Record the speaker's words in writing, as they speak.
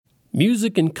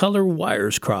Music and color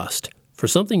wires crossed, for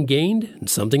something gained and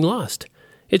something lost.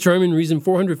 It's Rhyme and Reason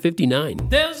 459.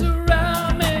 There's a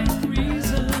rhyme and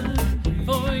reason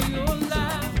for your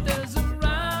life. There's a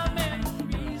rhyme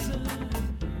and reason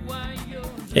why you're...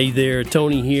 Hey there,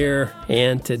 Tony here,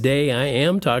 and today I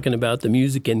am talking about the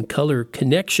music and color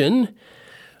connection.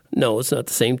 No, it's not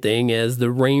the same thing as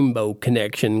the rainbow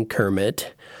connection,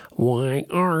 Kermit. Why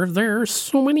are there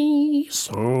so many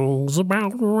songs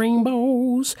about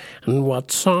rainbows? And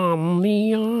what's on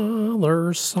the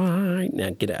other side?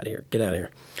 Now, get out of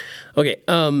here. Okay,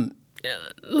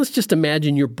 let's just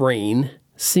imagine your brain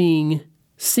seeing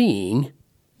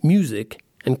music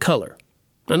and color.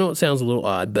 I know it sounds a little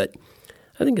odd, but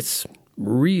I think it's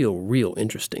real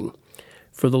interesting.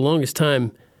 For the longest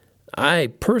time,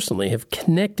 I personally have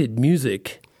connected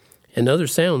music and other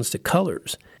sounds to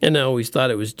colors. And I always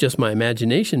thought it was just my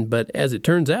imagination, but as it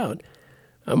turns out,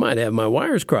 I might have my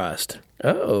wires crossed.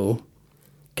 Uh-oh.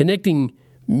 Connecting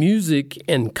music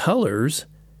and colors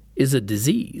is a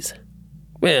disease.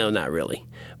 Well, not really,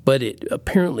 but it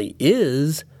apparently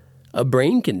is a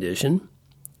brain condition.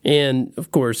 And, of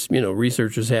course,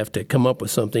 researchers have to come up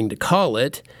with something to call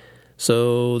it,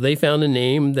 so they found a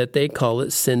name that they call it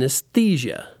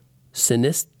synesthesia.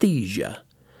 Synesthesia.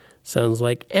 Sounds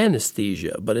like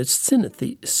anesthesia, but it's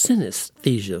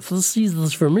synesthesia. This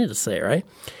is for me to say, right?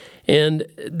 And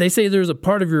they say there's a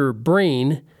part of your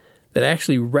brain that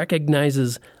actually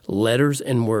recognizes letters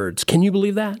and words. Can you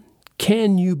believe that?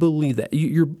 Can you believe that?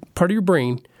 Your part of your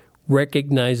brain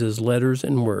recognizes letters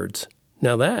and words.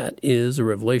 Now that is a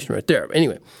revelation right there.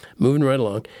 Anyway, moving right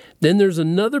along. Then there's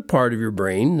another part of your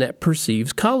brain that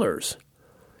perceives colors.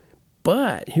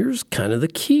 But here's kind of the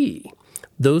key.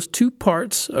 Those two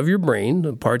parts of your brain,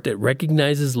 the part that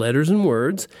recognizes letters and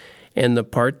words and the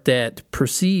part that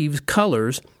perceives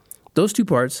colors, those two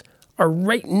parts are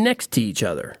right next to each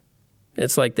other.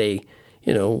 It's like they,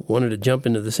 wanted to jump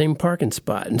into the same parking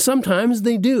spot. And sometimes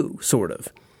they do, sort of.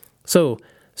 So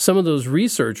some of those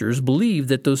researchers believe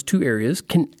that those two areas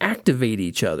can activate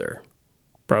each other,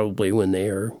 probably when they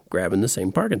are grabbing the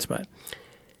same parking spot.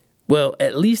 Well,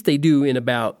 at least they do in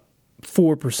about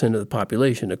 4% of the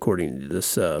population, according to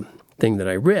this thing that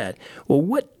I read. Well,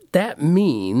 what that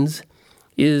means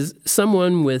is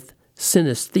someone with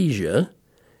synesthesia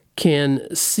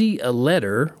can see a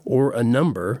letter or a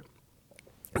number.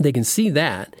 They can see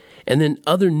that, and then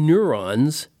other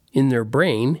neurons in their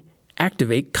brain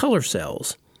activate color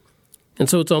cells. And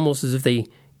so it's almost as if they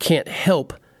can't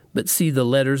help but see the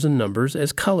letters and numbers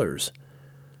as colors.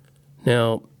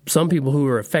 Now, some people who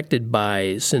are affected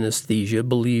by synesthesia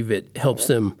believe it helps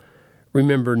them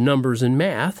remember numbers and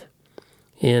math,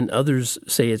 and others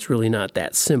say it's really not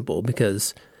that simple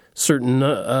because certain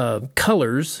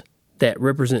colors that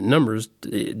represent numbers,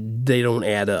 they don't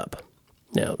add up.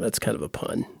 Now, that's kind of a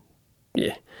pun.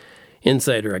 Yeah,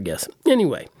 insider, I guess.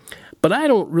 Anyway, but I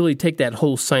don't really take that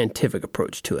whole scientific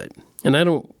approach to it, and I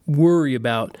don't worry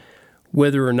about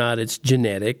whether or not it's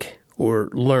genetic or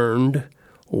learned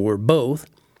or both,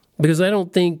 because I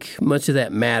don't think much of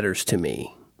that matters to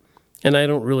me. And I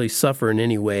don't really suffer in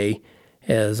any way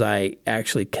as I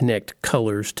actually connect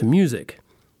colors to music.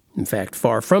 In fact,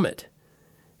 far from it.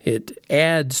 It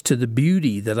adds to the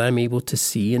beauty that I'm able to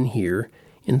see and hear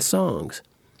in songs.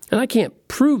 And I can't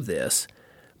prove this,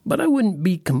 but I wouldn't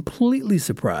be completely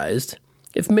surprised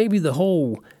if maybe the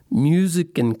whole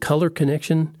music and color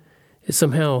connection is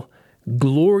somehow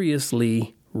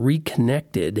gloriously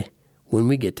reconnected when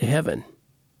we get to heaven.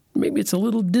 Maybe it's a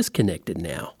little disconnected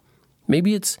now.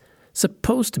 Maybe it's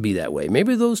supposed to be that way.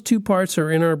 Maybe those two parts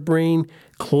are in our brain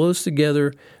close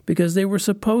together because they were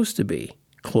supposed to be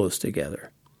close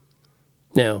together.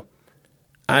 Now,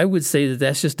 I would say that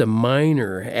that's just a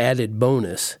minor added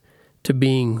bonus to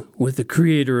being with the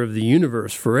creator of the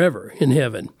universe forever in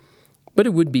heaven. But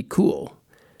it would be cool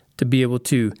to be able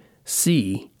to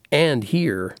see and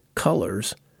hear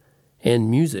colors and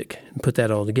music and put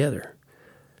that all together.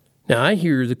 Now, I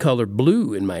hear the color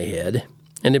blue in my head,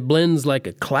 and it blends like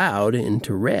a cloud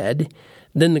into red.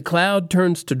 Then the cloud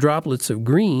turns to droplets of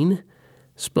green,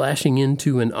 splashing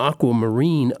into an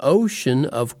aquamarine ocean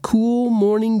of cool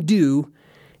morning dew,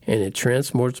 and it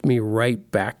transports me right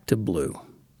back to blue.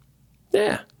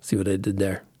 Yeah, see what I did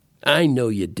there? I know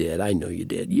you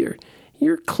did.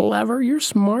 You're clever. You're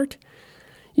smart.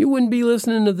 You wouldn't be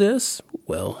listening to this.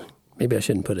 Well, maybe I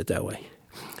shouldn't put it that way.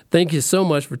 Thank you so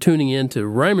much for tuning in to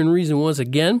Rhyme and Reason once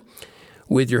again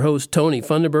with your host, Tony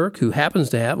Funderburk, who happens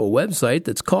to have a website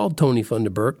that's called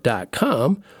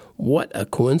TonyFunderburk.com. What a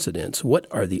coincidence. What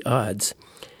are the odds?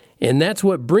 And that's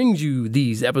what brings you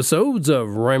these episodes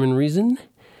of Rhyme and Reason.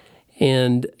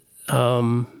 And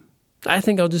I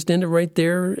think I'll just end it right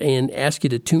there and ask you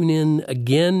to tune in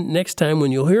again next time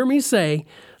when you'll hear me say,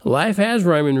 life has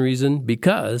rhyme and reason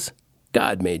because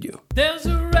God made you. There's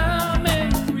a